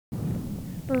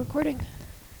We're recording.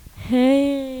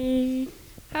 Hey.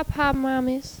 Happy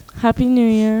mommies. Happy New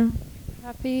Year.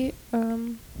 Happy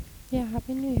New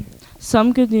Year.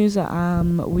 Some good news that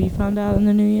we found out in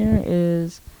the new year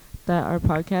is that our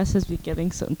podcast has been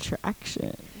getting some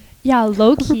traction. Yeah,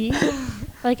 low key.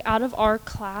 Like out of our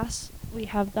class, we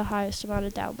have the highest amount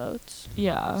of downloads.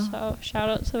 Yeah. So shout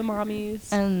out to the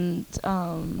mommies. And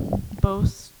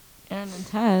both Erin and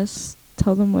Tess,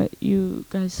 tell them what you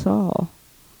guys saw.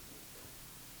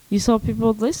 You saw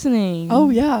people listening. Oh,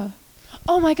 yeah.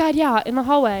 Oh my god, yeah, in the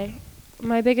hallway.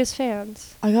 My biggest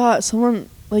fans. I got someone,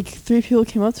 like 3 people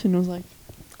came up to me and was like,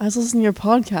 I was listening to your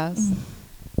podcast.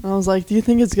 And I was like, do you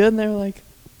think it's good? And they were like,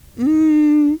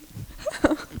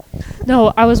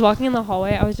 No, I was walking in the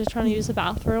hallway. I was just trying to use the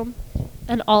bathroom.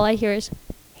 And all I hear is,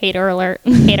 hater alert,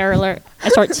 hater alert. I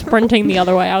start sprinting the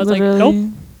other way. I was Literally,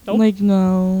 like, nope. Like,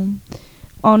 no.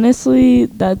 Honestly,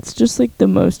 that's just like the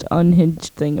most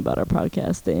unhinged thing about our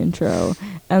podcast, the intro.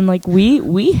 And like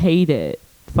we hate it.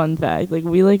 Fun fact. Like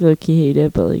we like low-key hate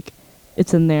it, but like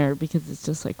it's in there because it's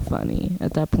just like funny.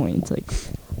 At that point it's like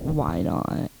why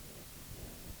not?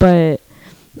 But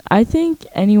I think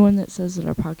anyone that says that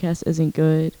our podcast isn't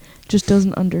good just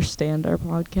doesn't understand our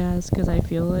podcast, because I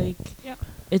feel like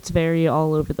it's very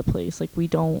all over the place. Like, we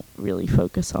don't really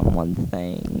focus on one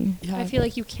thing. Yeah. I feel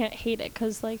like you can't hate it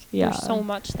because, like, Yeah. there's so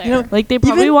much there. You know, Like, they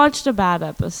probably watched a bad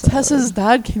episode. Tess's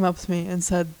dad came up to me and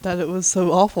said that it was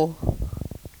so awful.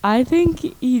 I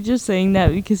think he's just saying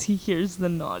that because he hears the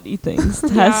naughty things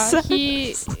Tess Yeah, says.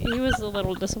 he was a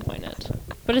little disappointed.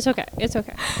 But it's okay. It's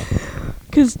okay.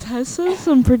 Because Tess says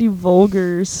some pretty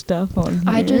vulgar stuff on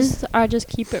here. I just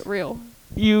keep it real.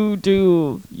 You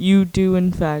do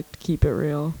in fact keep it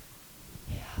real.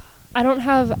 I don't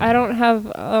have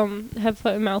head,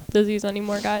 foot, and mouth disease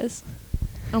anymore, guys.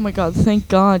 Oh my god, thank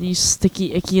God, you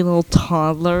sticky, icky little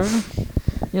toddler.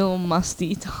 You little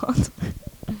musty toddler.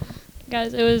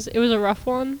 Guys, it was a rough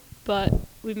one, but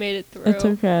we made it through. It's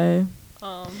okay.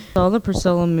 Saw the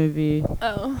Priscilla movie.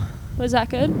 Oh, was that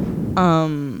good?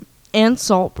 And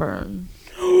Saltburn.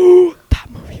 That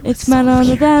movie was It's men on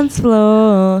the dance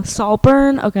floor.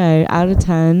 Saltburn, okay, out of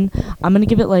 10. I'm gonna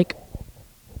give it like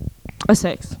a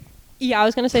 6. Yeah, I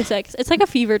was gonna say 6. It's like a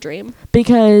fever dream.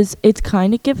 Because it's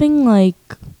kind of giving like...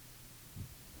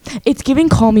 It's giving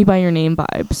Call Me By Your Name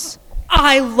vibes.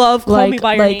 I love Call Me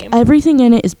By Your Like, Name. everything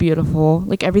in it is beautiful.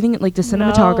 Like, everything, like, the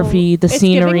cinematography, the It's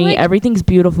scenery, giving, like- everything's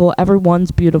beautiful.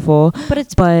 Everyone's beautiful. But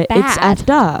it's But it's bad. effed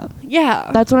up. Yeah.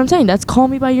 That's what I'm saying. That's Call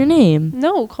Me By Your Name.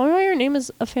 No, Call Me By Your Name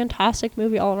is a fantastic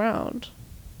movie all around.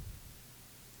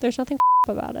 There's nothing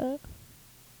about it.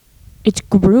 It's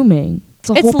grooming. It's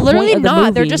the It's whole point literally of the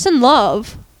not. They're movie. just in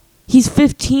love. He's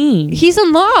 15. He's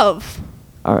in love.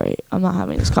 All right, I'm not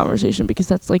having this conversation because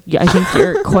that's like, I think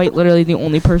you're quite literally the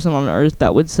only person on earth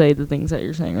that would say the things that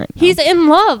you're saying right now. He's in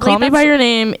love. Call Me By Your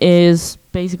Name is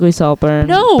basically Saltburn.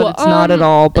 No, but it's not at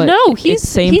all. But no, it's he's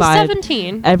same vibe.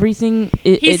 17. Everything.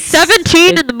 He's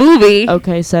 17 in the movie.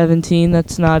 Okay, 17.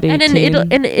 That's not 18.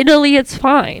 And in Italy, it's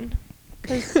fine.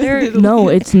 'Cause No,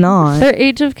 it's not. their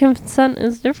age of consent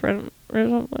is different or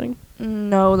something.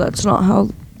 No, that's not how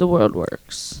the world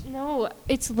works. No,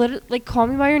 it's literally like Call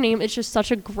Me By Your Name. It's just such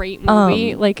a great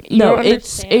movie. Like, you no, don't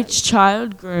it's understand.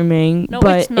 child grooming, No,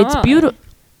 but it's not. beautiful.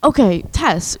 Okay,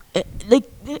 Tess,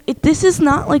 this is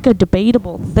not like a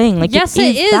debatable thing. Like, yes,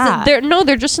 it is. That.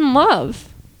 They're just in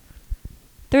love.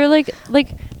 They're like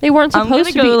they weren't I'm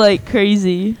supposed gonna to go be. like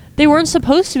crazy. They weren't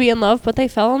supposed to be in love, but they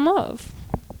fell in love.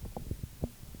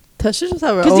 Tess should just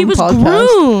have her Because own he was podcast.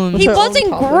 groomed. With He her own wasn't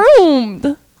topic.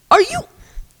 groomed. Are you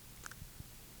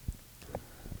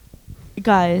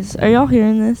guys? Are y'all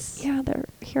hearing this? Yeah, they're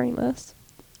hearing this.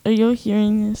 Are y'all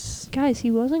hearing this? Guys, he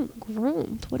wasn't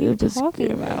groomed. What are you It was talking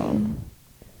grooming. about?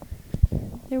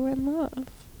 They were in love.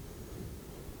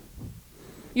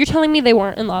 You're telling me they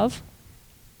weren't in love?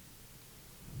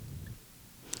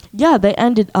 Yeah, they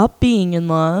ended up being in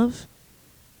love.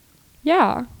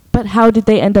 Yeah. But how did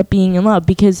they end up being in love?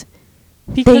 Because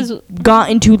they got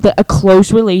into a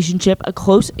close relationship, a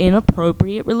close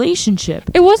inappropriate relationship.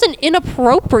 it wasn't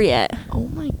inappropriate. Oh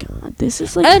my god, this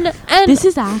is like And this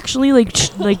is actually like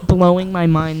like blowing my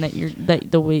mind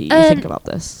that the way you think about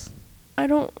this. I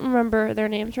don't remember their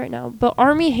names right now, but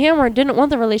Armie Hammer didn't want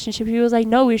the relationship. He was like,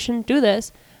 "No, we shouldn't do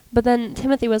this." But then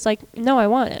Timothy was like, "No, I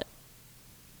want it."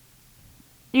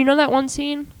 You know that one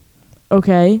scene?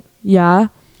 Okay, yeah.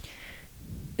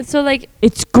 So like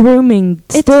It's grooming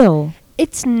still.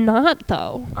 it's not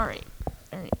though. All right.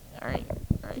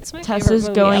 It's my Tess favorite is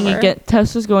movie going ever.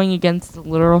 Tess was going against the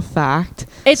literal fact.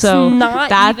 It's so not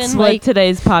that's even what like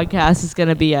today's podcast is going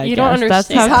to be. I You guess don't that's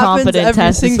understand. how This happens confident every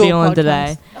Tess is single feeling podcast.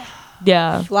 today.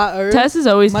 Yeah. Flat Earth. Tess is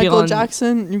always Michael feeling.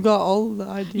 Jackson. You got all the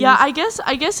ideas. Yeah, I guess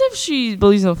if she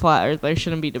believes in flat Earth, I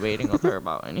shouldn't be debating with her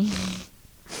about anything.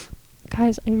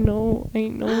 Guys, I know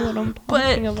what I'm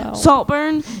talking about.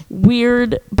 Saltburn,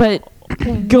 weird, but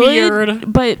good.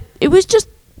 Weird. But it was just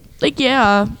like,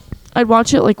 yeah, I'd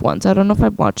watch it like once. I don't know if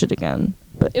I'd watch it again.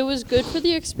 But It was good for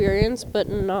the experience, but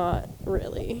not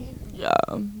really. yeah,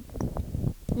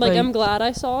 Like, I'm glad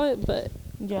I saw it, but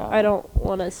yeah, I don't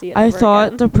want to see it. I ever thought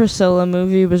again. the Priscilla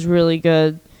movie was really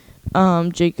good.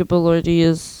 Jacob Elordi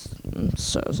is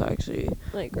so sexy,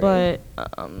 Like, right.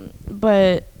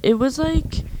 but it was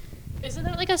like. Isn't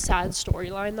that like a sad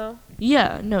storyline though?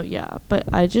 Yeah, no, yeah,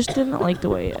 but I just didn't like the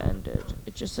way it ended.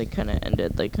 It just like kind of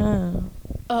ended like,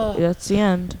 that's the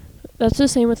end. That's the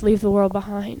same with Leave the World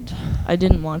Behind. I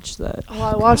didn't watch that. Oh,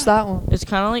 I watched that one. It's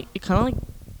kind of like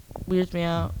weirds me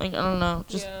out. Like, I don't know,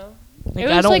 just Yeah. like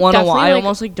It I was, don't like, want to definitely, watch. I like,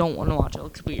 almost like don't want to watch it. It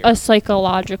looks weird. A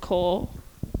psychological,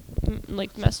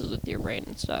 like, messes with your brain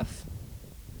and stuff.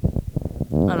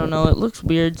 I don't know. It looks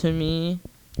weird to me.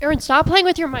 Erin, stop playing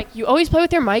with your mic. You always play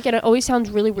with your mic, and it always sounds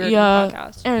really weird in the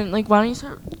podcast. Aaron, like, why don't you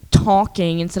start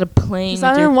talking instead of playing? Because With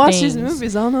I your didn't watch things? these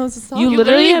movies. I don't know what to talk You about.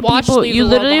 literally literally have watched people. Leave You the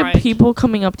World literally have Behind. people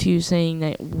coming up to you saying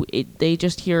that they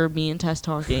just hear me and Tess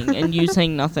talking, and you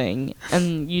saying nothing,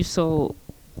 and you still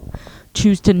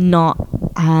choose to not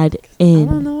add I in.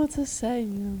 don't know what to say. You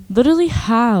know. Literally,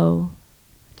 how?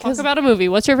 Talk about a movie.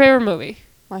 What's your favorite movie?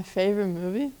 My favorite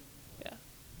movie? Yeah.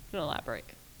 You can elaborate.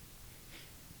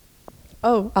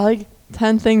 Oh, I like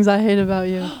 10 Things I Hate About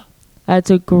You.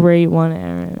 That's a great one,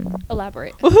 Aaron.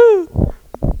 Elaborate. Woohoo!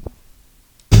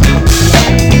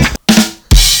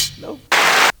 Nope.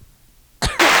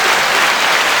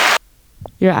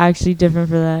 You're actually different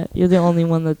for that. You're the only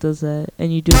one that does that,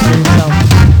 and you do it for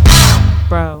yourself,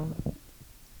 bro.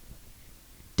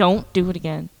 Don't do it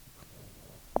again.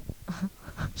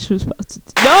 She was about to.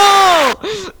 No.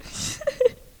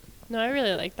 No, I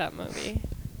really like that movie.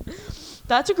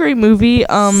 That's a great movie. See?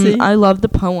 I love the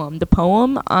poem. The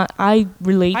poem, I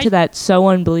relate to that so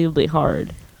unbelievably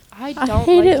hard. I I don't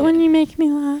hate like it when you make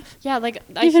me laugh. Yeah, like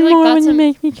I Even feel like more that's when you em-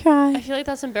 make me cry. I feel like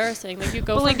that's embarrassing. Like you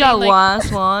go But from like being that like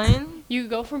last line. you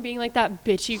go from being like that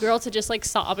bitchy girl to just like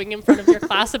sobbing in front of your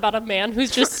class about a man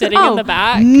who's just sitting in the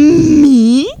back.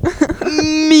 Me,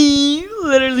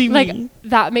 literally Like me.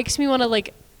 that makes me want to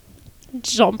like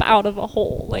jump out of a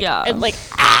hole. Like Yeah. and like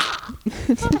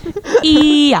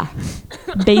Yeah,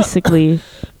 basically.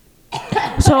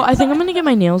 So I think I'm gonna get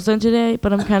my nails done today,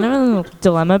 but I'm kind of in a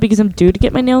dilemma because I'm due to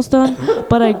get my nails done,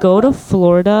 but I go to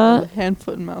Florida. Hand,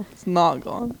 foot, and mouth. It's not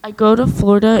gone. I go to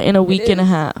Florida in a week and a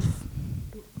half.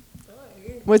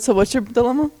 Wait, so what's your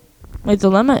dilemma? My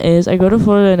dilemma is I go to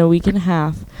Florida in a week and a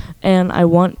half, and I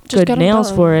want Just get good 'em nails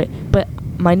done. for it, but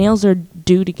my nails are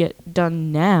due to get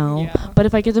done now. Yeah. But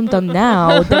if I get them done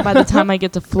now, then by the time I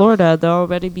get to Florida, they'll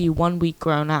already be 1 week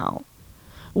grown out.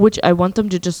 Which I want them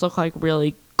to just look like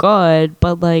really good,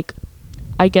 but like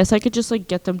I guess I could just like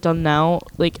get them done now,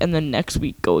 like, and then next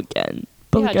week go again.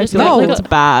 But Yeah, like I just feel get, like like, that's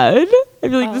bad. I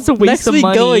feel like that's a waste Next of week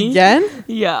money. go again?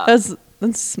 Yeah. That's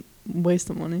waste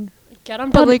of money. get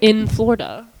them But, done like- in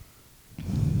Florida.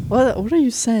 What are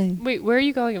you saying? Wait, where are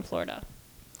you going in Florida?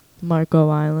 Marco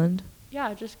Island.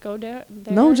 Yeah, just go there.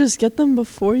 No, just get them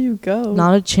before you go.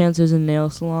 Not a chance there's a nail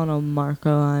salon on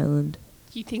Marco Island.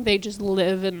 You think they just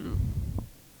live in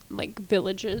like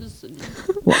villages? And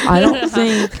Well, I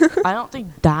don't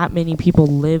think that many people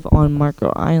live on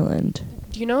Marco Island.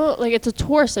 do you know, like it's a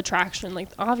tourist attraction. Like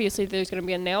obviously, there's gonna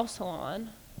be a nail salon.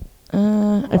 I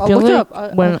I'll feel look it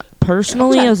like up. when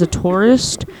personally as a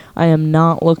tourist, I am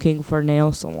not looking for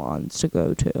nail salons to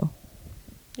go to.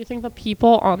 You think the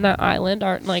people on that island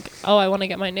aren't like, oh, I want to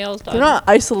get my nails done? They're not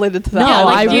isolated to that. No, Yeah,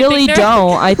 like, I do you really think they're-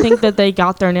 don't. I think that they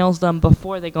got their nails done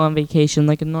before they go on vacation,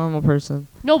 like a normal person.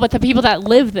 No, but the people that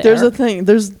live there. There's a thing.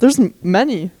 There's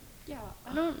many. Yeah,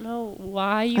 I don't know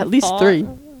why you. At least thought- 3.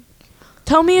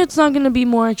 Tell me it's not going to be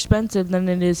more expensive than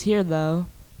it is here, though.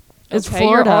 It's Okay,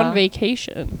 Florida. You're on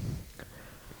vacation.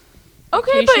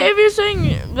 Okay, but Vacation. if you're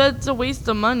saying that's a waste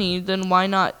of money, then why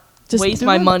not Just waste do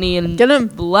my it. money and Get 'em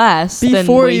less than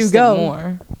before you waste go. it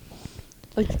more?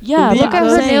 Like, Yeah, leave Look but at I'm her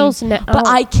those- saying- nails now. But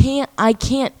I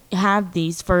can't have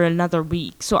these for another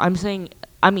week. So I'm saying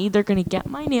I'm either gonna get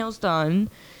my nails done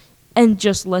and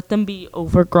just let them be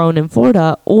overgrown in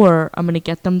Florida, or I'm gonna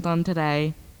get them done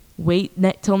today, wait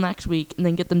till next week, and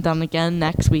then get them done again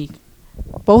next week.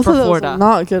 Both for of those Florida. are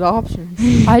not good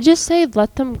options. I just say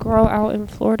let them grow out in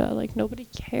Florida. Like nobody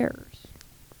cares.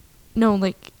 No,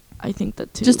 like I think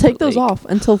that too. Just take but, those like, off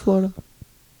until Florida.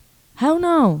 Hell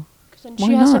no. Because then Why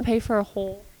she has to not? pay for a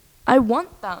whole. I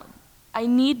want them. I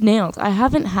need nails. I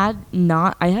haven't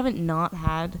not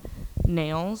had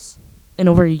nails in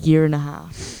over a year and a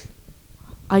half.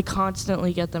 I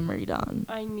constantly get them redone.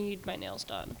 I need my nails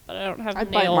done, but I don't have I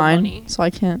nail bite mine, money. so I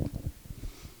can't.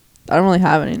 I don't really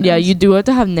have any nails. Yeah, you do have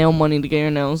to have nail money to get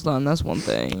your nails done. That's one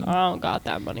thing. I don't got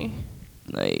that money.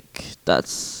 Like,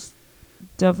 that's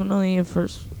definitely a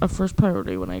first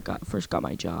priority when I first got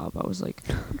my job. I was like,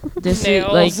 this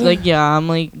Nails. is like yeah, I'm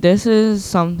like, this is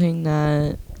something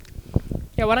that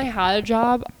Yeah, when I had a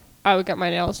job, I would get my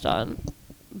nails done,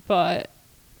 but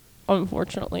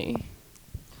unfortunately,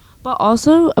 but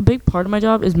also a big part of my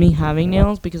job is me having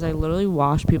nails because I literally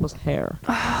wash people's hair.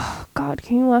 oh God,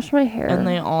 can you wash my hair? And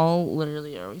they all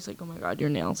literally are always like, oh my God, your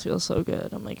nails feel so good.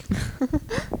 I'm like,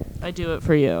 I do it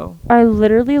for you. I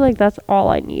literally, like, that's all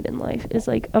I need in life is,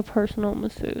 like, a personal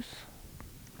masseuse.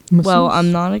 Well,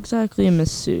 I'm not exactly a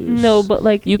masseuse. No, but,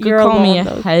 like, you could you're call me a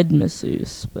along those. head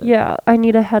masseuse. But Yeah, I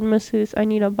need a head masseuse. I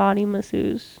need a body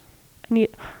masseuse.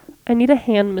 I need a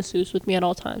hand masseuse with me at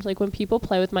all times. Like, when people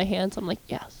play with my hands, I'm like,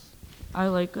 yes. I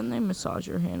like when they massage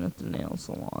your hand at the nail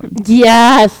salon.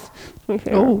 Yes! My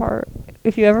favorite Oh. part.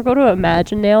 If you ever go to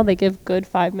Imagine Nail, they give good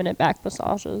 5-minute back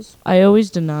massages. I always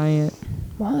deny it.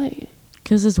 Why?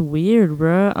 Because it's weird,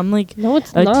 bruh. I'm like No,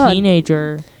 it's a not.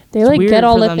 teenager. They, It's like, weird get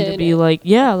all for up them to in be it. like,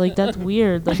 yeah, like, that's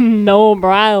weird. Like, No,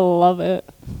 bro, I love it.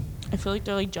 I feel like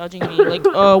they're, like, judging me. Like,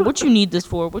 what you need this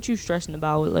for? What you stressing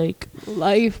about? Like,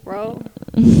 Life, bro.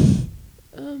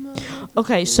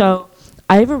 okay, so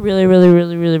I have a really, really,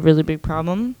 really, really, really big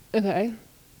problem. Okay.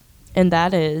 And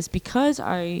that is because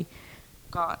I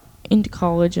got into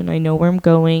college and I know where I'm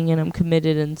going and I'm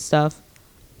committed and stuff,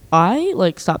 I,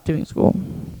 like, stopped doing school.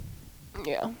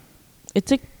 Yeah.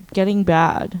 It's, like, getting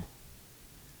bad.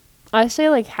 I say,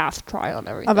 like, half try on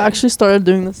everything. I've actually started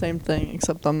doing the same thing,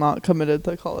 except I'm not committed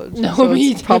to college. No, so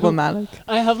me it's too. problematic.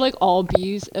 I have, like, all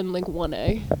B's and, like, 1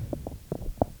 A.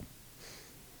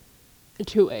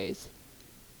 2 A's.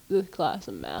 This class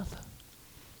in math.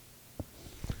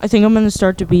 I think I'm going to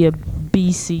start to be a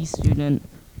BC student.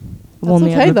 I've That's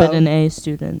only okay, ever been though. an A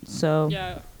student, so.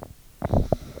 Yeah.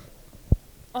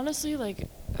 Honestly, like,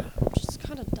 I'm just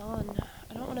kind of done.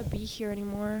 I don't want to be here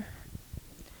anymore.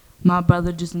 My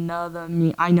brother just another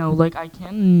me. I know, like, I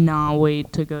cannot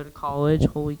wait to go to college.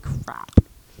 Holy crap.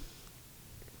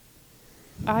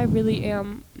 I really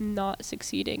am not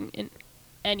succeeding in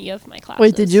any of my classes.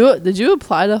 Wait, did you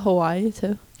apply to Hawaii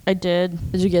too? I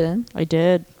did. Did you get in? I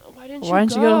did. Why didn't Why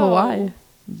didn't you go to Hawaii?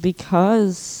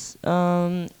 Because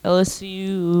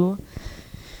LSU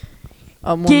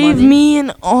More gave money? me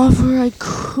an offer I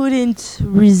couldn't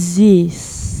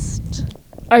resist.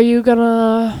 Are you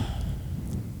gonna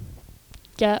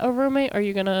get a roommate or are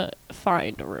you gonna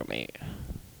find a roommate?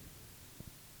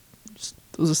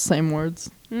 Those are the same words.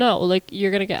 No, like,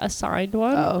 you're gonna get assigned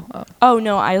one? Oh. Oh,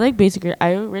 no, I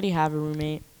already have a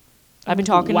roommate. I've been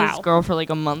talking to this Wow. girl for like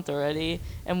a month already,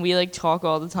 and we like talk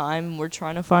all the time. And we're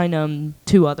trying to find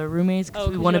 2 other roommates because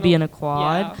we 'cause want to you be in don't- a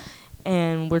quad, yeah.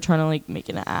 and we're trying to like make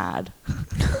an ad.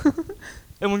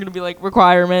 And we're gonna be like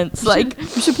requirements, like, You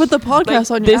should put the podcast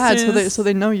Like, on your this ad is- so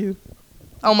they know you.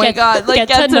 oh my Get- God, like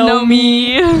get to know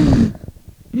me.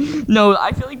 No,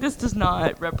 I feel like this does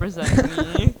not represent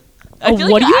me. I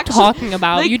feel What like are you actually- talking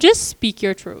about? like- You just speak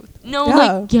your truth. No, Yeah.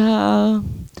 like, yeah,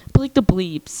 but like the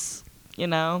bleeps, you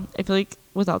know. I feel like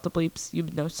without the bleeps, you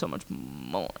would know so much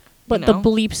more. But you the know?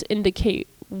 bleeps indicate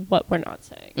what we're not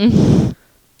saying. Mhm.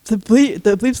 The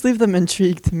bleeps leave them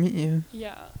intrigued to meet you.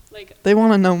 Yeah. Like, They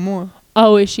want to know more.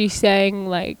 oh, is she saying,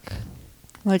 like,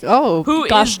 Like, oh, Who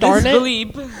Gosh is darn this it.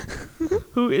 bleep?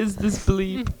 Who is this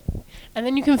bleep? and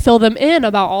then you can fill them in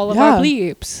about all of Yeah. our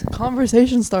bleeps.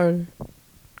 conversation starter.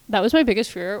 That was my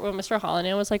biggest fear when Mr.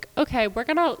 Holliday was like, okay, we're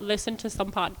going to listen to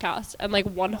some podcast. And, like,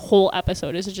 one whole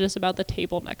episode is just about the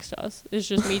table next to us. It's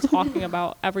just me talking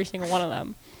about every single one of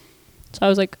them. So I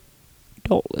was like,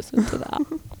 don't listen to that.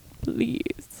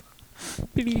 Please.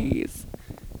 Please.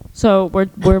 So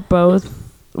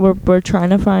we're trying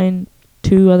to find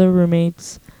 2 other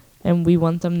roommates, and we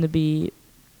want them to be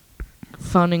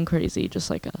fun and crazy, just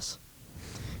like us.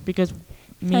 Because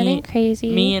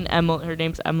me and Emily, her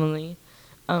name's Emily.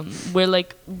 We're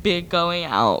like big going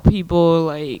out people.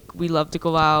 Like, we love to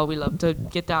go out. We love to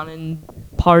get down and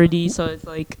party. So it's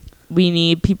like we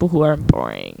need people who aren't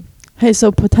boring. Hey, so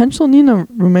potential Nina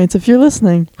roommates, if you're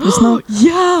listening, just know.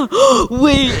 Yeah.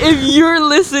 Wait, if you're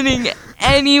listening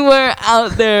anywhere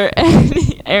out there,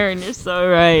 Erin, you're so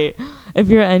right. If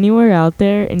you're anywhere out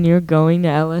there and you're going to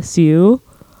LSU,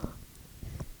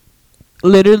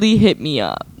 literally hit me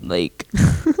up. Like,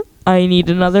 I need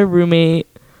another roommate.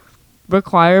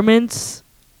 Requirements: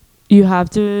 you have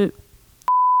to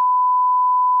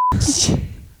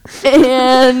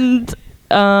And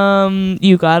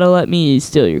you gotta let me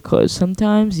steal your clothes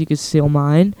sometimes. You can steal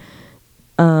mine.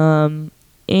 And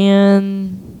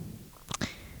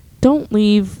don't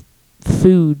leave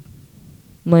food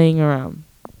laying around.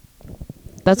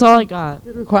 That's all I got.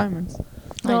 Good requirements.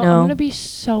 No, I know. I'm gonna be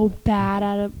so bad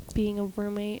at being a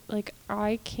roommate. Like,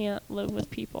 I can't live with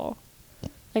people.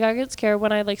 Like, I get scared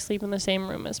when I like sleep in the same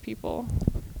room as people.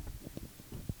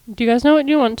 Do you guys know what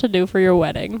you want to do for your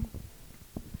wedding?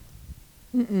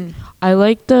 Mm-mm. I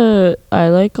like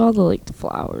all the like the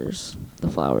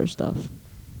flower stuff.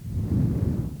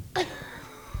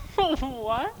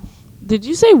 What? Did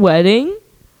you say wedding?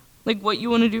 Like what you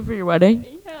want to do for your wedding?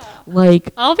 Yeah.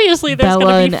 Like Obviously, there's Bella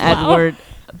gonna and be flowers.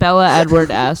 Bella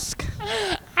Edward-esque.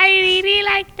 I really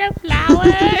like the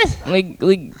flowers.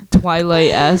 like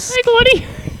Twilight-esque. Like, what do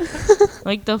you?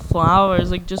 Like the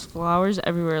flowers, like just flowers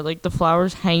everywhere, like the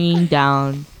flowers hanging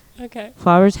down. Okay.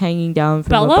 Flowers hanging down from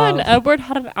Bella above. and Edward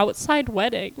had an outside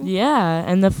wedding. Yeah,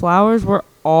 and the flowers were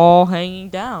all hanging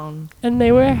down. And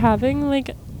they were having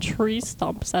like tree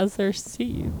stumps as their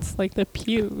seats, like the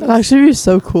pews. That'd actually be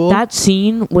so cool. That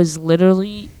scene was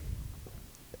literally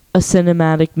a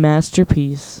cinematic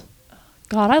masterpiece.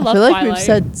 God, I I love feel like Twilight. we've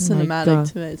said Oh my cinematic God.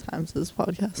 too many times this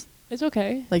podcast. It's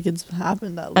okay. Like it's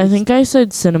happened at least. I think I said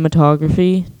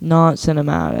cinematography, not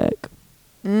cinematic.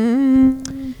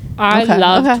 I Okay,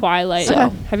 love okay. Twilight.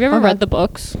 Okay. Have you ever Okay. read the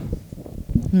books?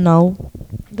 No.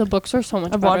 The books are so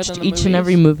much I've better watched than the each and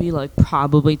every movies. movie like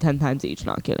probably 10 times each,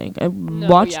 not kidding. I No,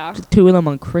 watched yeah. 2 of them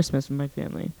on Christmas with my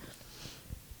family.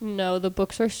 No, the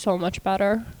books are so much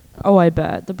better. Oh, I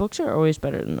bet. The books are always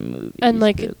better than the movies. And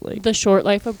like but, the short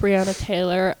life of Breonna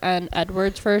Taylor and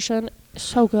Edward's version,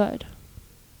 so good.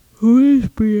 who is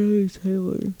Breonna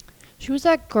Taylor? She was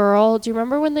that girl. Do you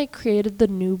remember when they created the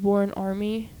newborn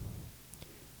army?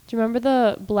 Do you remember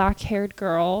the black-haired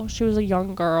girl? She was a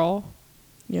young girl,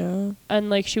 Yeah. and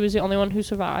like she was the only one who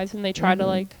survived, and they tried to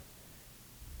like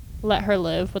let her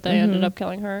live, but they ended Mhm. up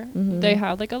killing her. Mhm. They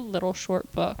had like a little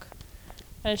short book,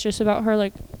 and it's just about her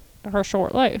like her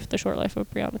short life, the short life of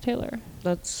Breonna Taylor.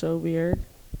 That's so weird.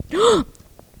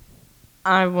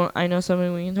 I know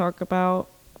something we can talk about.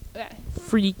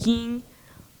 Freaking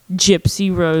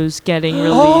Gypsy Rose getting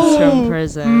released from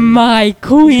prison. My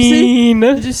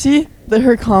Did you see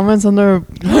her comments on their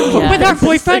Yeah. With her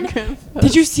boyfriend? Instagram post?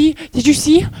 Did you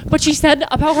see what she said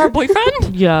about her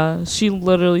boyfriend? Yeah, she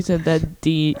literally said that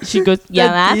D. She goes, yeah,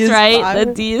 That D that's is right. fire."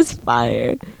 The D is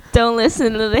fire. Don't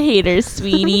listen to the haters,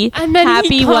 sweetie. And then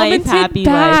happy he wife, commented happy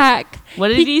back. life. What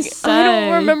did he say? I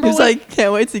don't remember. He was what like,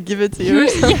 can't wait to give it to he you.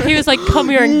 was, yeah, he was like, "Come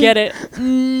here and get it."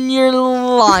 You're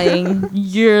lying.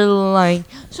 You're lying.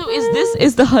 So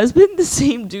is the husband the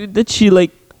same dude that she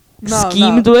like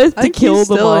schemed with I to think kill he's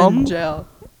the still mom? in jail.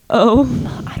 Oh.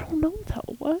 I don't know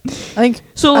though. What? I think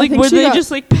So I like think were she they got-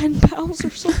 just like pen pals or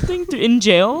something in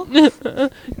jail?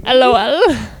 LOL.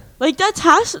 Like that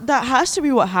has to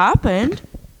be what happened.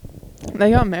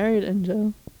 they got married in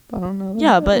jail. I don't know.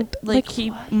 Yeah, but Like he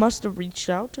what? must have reached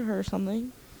out to her or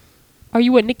something. Are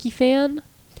you a Nicki fan?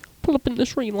 Pull up in the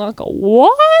Sri Lanka.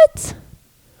 What?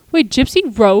 Wait, Gypsy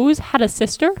Rose had a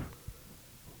sister?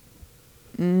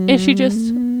 Is she just? I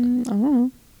don't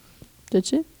know. Did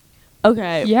she?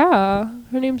 Okay. Yeah,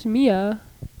 her name's Mia.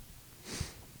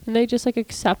 And they just like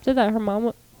accepted that her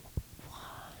mom.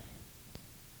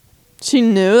 She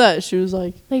knew that she was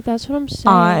like. Like that's what I'm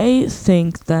saying. I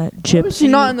think that Why was she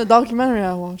not in the documentary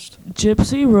I watched?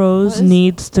 Gypsy Rose What is-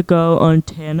 needs to go on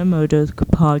Tanamoto's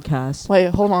podcast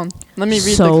Wait, hold on. Let me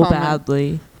read so the comment.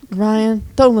 badly. Ryan,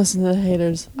 don't listen to the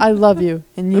haters. I love you,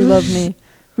 and you love me.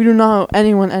 We do not owe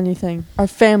anyone anything. Our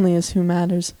family is who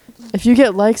matters. If you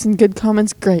get likes and good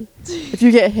comments, great. If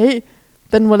you get hate,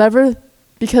 then whatever,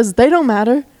 because they don't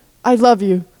matter. I love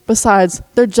you. Besides,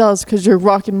 they're jealous because you're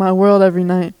rocking my world every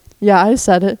night. Yeah, I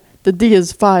said it. The D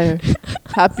is fire.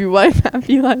 Happy wife,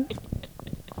 happy life.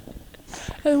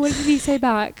 And what did he say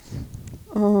back?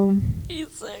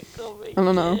 He's like, oh my I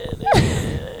don't know.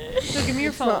 So give me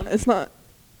your phone. It's not.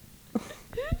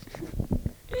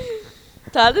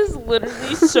 That is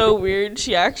literally so weird.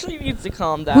 She actually needs to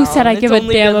calm down. Who said I It's give a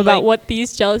only damn been, about like- what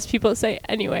these jealous people say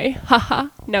anyway? Haha.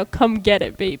 Now come get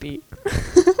it, baby.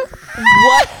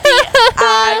 What the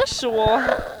actual?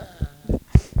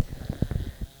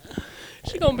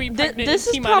 She gonna be pregnant This in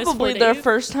is T-minus 4 probably their days.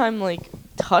 first time like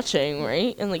touching,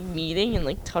 right? And like meeting and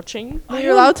like touching.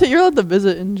 You're allowed to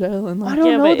visit in jail and I like. don't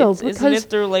yeah, know, but though, isn't because it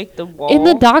through like the wall? In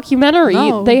the documentary,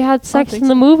 No, they had I sex don't in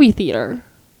the think movie theater.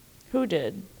 Who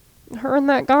did? Her and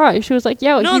that guy. She was like,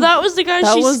 "Yeah, No, he- that was the guy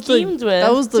that she was the- schemed with.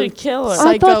 that was to the kill her.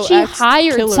 psych- I thought she Psycho hired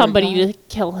ex-killer somebody guy. to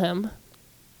kill him."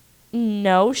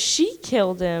 No, she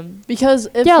killed him. Because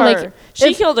if Yeah, her, like,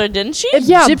 She if, killed her, didn't she? if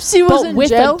Yeah, Gypsy was but in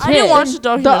with a jail, kid. I didn't watch the the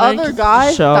documentary. other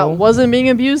guy show. that wasn't being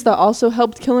abused that also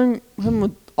helped kill him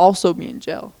would also be in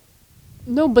jail.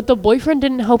 No, but the boyfriend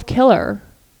didn't help kill her.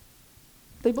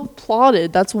 They both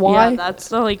plotted. That's why. Yeah, that's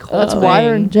the like whole that's why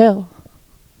they're in thing. jail.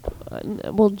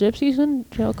 Well, Gypsy's in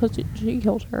jail because she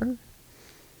killed her.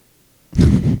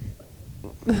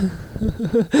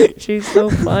 She's so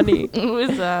funny. Who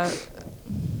is that?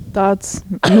 That's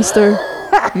Mr.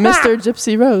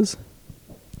 Gypsy Rose.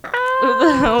 Who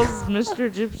the hell's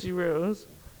Mr. Gypsy Rose?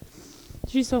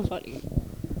 She's so funny.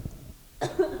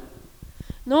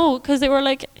 No, because they were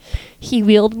like, he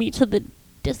wheeled me to the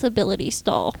disability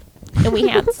stall, and we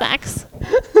had sex.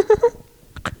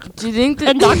 Do you think that?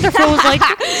 And Dr. Phil was like,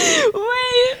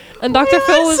 wait. and Dr. wait,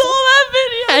 Phil I was, saw that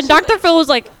video. and Dr. Phil was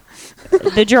like,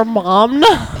 did your mom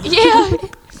know? Yeah.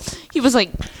 He was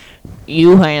like,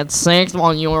 you had sex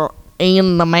while you were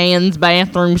in the man's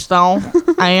bathroom stall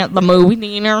at the movie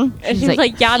theater. And she was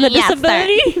like, yeah, the "Yes, sir."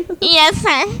 disability. Yes,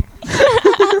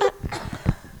 sir.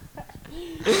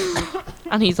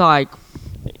 And he's like,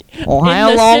 well, In how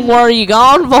the long were you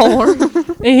gone for?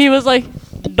 And he was like,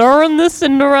 during the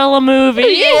Cinderella movie.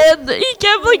 Yeah, he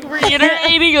kept like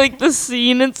reiterating like the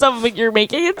scene and stuff. Like, you're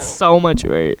making it so much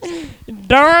worse.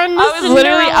 During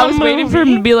the I was waiting for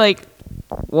him to be like,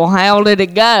 well, how did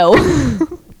it go?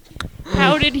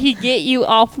 How did he get you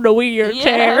off the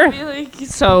wheelchair? I'd be like,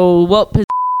 so what like?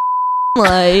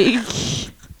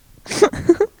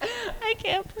 I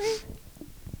can't breathe.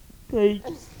 Like,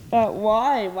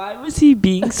 why? Why was he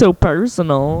being so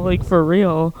personal? Like, for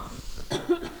real.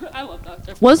 I love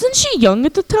Dr. Wasn't she young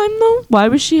at the time, though? Why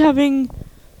was she having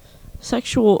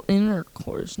sexual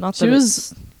intercourse? Not She that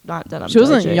was. not that I'm She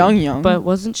wasn't judging, young, but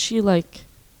wasn't she like?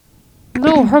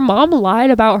 No, her mom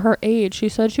lied about her age. She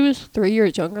said she was 3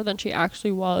 years younger than she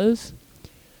actually was.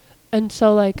 And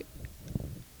so, like,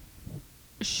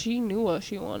 she knew what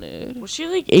she wanted. Was she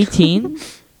like 18?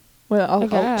 Wait, I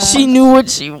guess. She knew what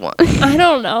she wanted. I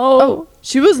don't know. Oh,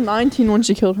 she was 19 when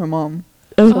she killed her mom.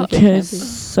 Okay, It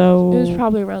so was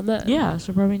probably around then. yeah,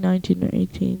 so probably 19 or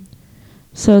 18.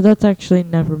 So that's actually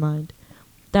never mind.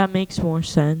 That makes more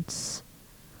sense.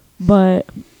 But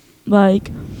like,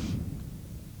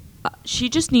 she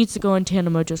just needs to go on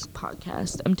Tana Mojo's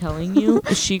podcast. I'm telling you,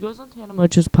 if she goes on Tana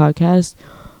Mojo's podcast,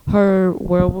 her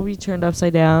world will be turned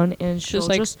upside down, and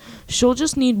she'll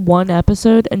just need one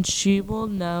episode, and she will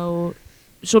know.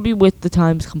 She'll be with the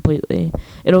times completely.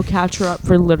 It'll catch her up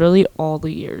for literally all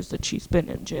the years that she's been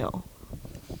in jail.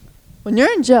 When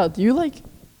you're in jail, do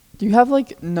you have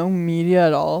like no media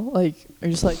at all? Like, are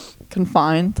you just like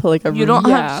confined to like a room? You don't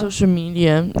Yeah. have social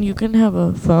media. You can have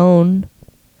a phone.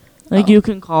 Like, Oh. you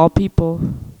can call people.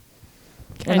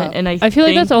 And I feel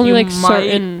like think that's only you like might-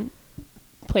 certain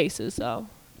places, though.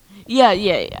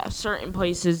 Yeah. Certain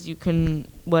places you can,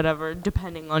 whatever,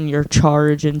 depending on your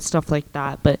charge and stuff like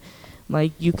that. But,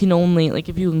 like, you can only, like,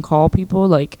 if you can call people,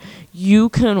 like, you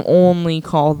can only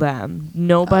call them.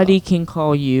 Nobody can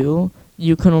call you.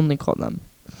 You can only call them.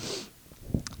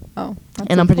 Oh, that's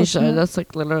And I'm pretty sure unfortunate. that's,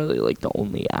 like, literally, like, the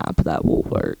only app that will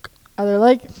work. Are there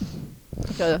like a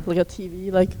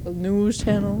TV, like a news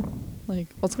channel? Like,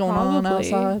 what's going on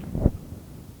Probably. outside?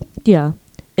 Yeah.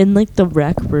 In, like, the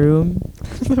rec room.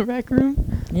 The rec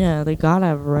room? Yeah, they gotta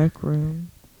have a rec room.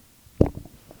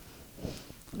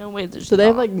 No way, there's Do they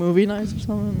have not. like movie nights or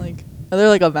something? Like, are there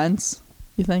like events?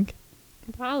 You think?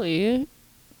 Probably.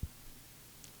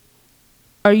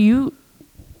 Are you...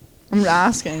 I'm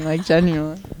asking, like,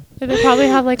 genuinely. They probably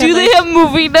have like. Do they have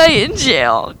movie night in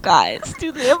jail, guys?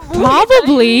 Do they have movie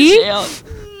Probably. night in jail?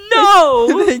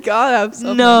 No. They gotta have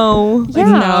something. No. Yeah.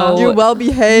 No. You're well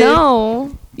behaved.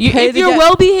 No. Pay If to you're get-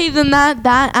 well behaved, then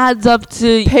that adds up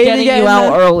to Pay to getting get you in out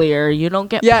the- earlier. You don't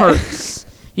get Yeah. perks.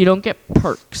 You don't get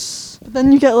perks. But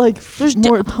then you get like There's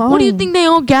more time. What do you think? They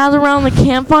all gather around the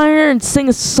campfire and sing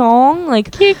a song?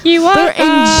 Like, Kick you they're out.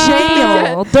 in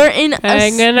jail. They're in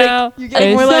Hanging out. You get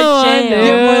It's more so like new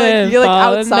you get like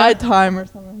Falling outside down. time or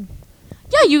something.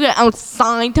 Yeah, you get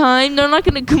outside time. They're not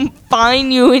gonna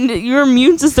confine you, and your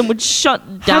immune system would shut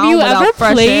down. Have you without ever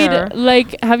fresh played air.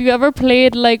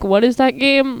 like what is that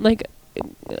game? Like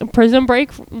Prison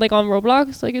Break, like on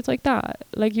Roblox? Like it's like that.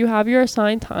 Like you have your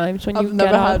assigned times when you I've get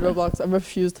never out. had Roblox. I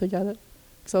refused to get it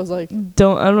because I was like, I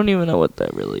don't even know what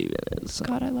that really even is.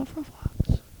 God, I love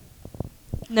Roblox.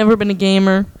 Never been a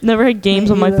gamer. Never had games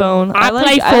Me on my either. phone. I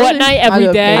play I Fortnite every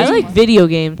love day. I like video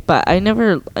games, but I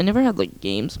never had like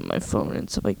games on my phone and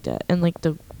stuff like that, and like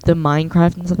the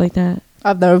Minecraft and stuff like that.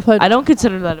 I've never played. I don't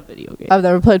consider that a video game. I've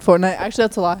never played Fortnite. Actually,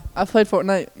 that's a lie. I've played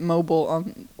Fortnite mobile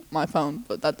on my phone,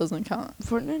 but that doesn't count.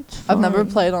 Fortnite's I've never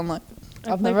fine. played on like.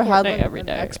 I I've play never had Fortnite like every an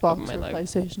day of Xbox my or life.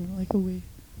 PlayStation, or, like a Wii.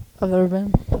 I've never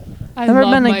been. I Never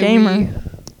love been a my gamer.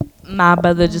 Wii. My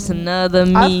brother, just another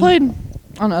me. I've played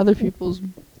on other people's,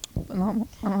 but not.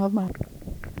 I don't have mine.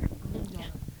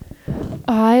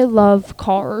 I love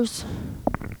cars.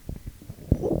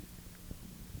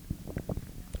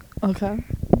 Okay.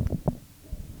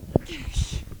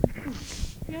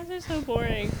 You guys are so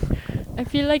boring. I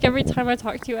feel like every time I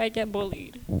talk to you, I get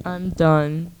bullied. I'm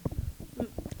done.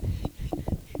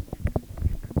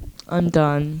 I'm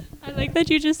done. I like that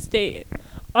you just state,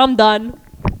 I'm done.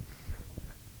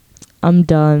 I'm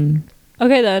done.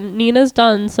 Okay then, Nina's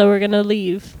done, so we're gonna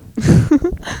leave.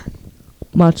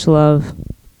 Much love.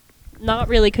 Not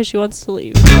really, because she wants to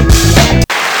leave.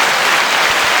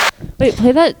 Wait,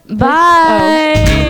 play that. Bye.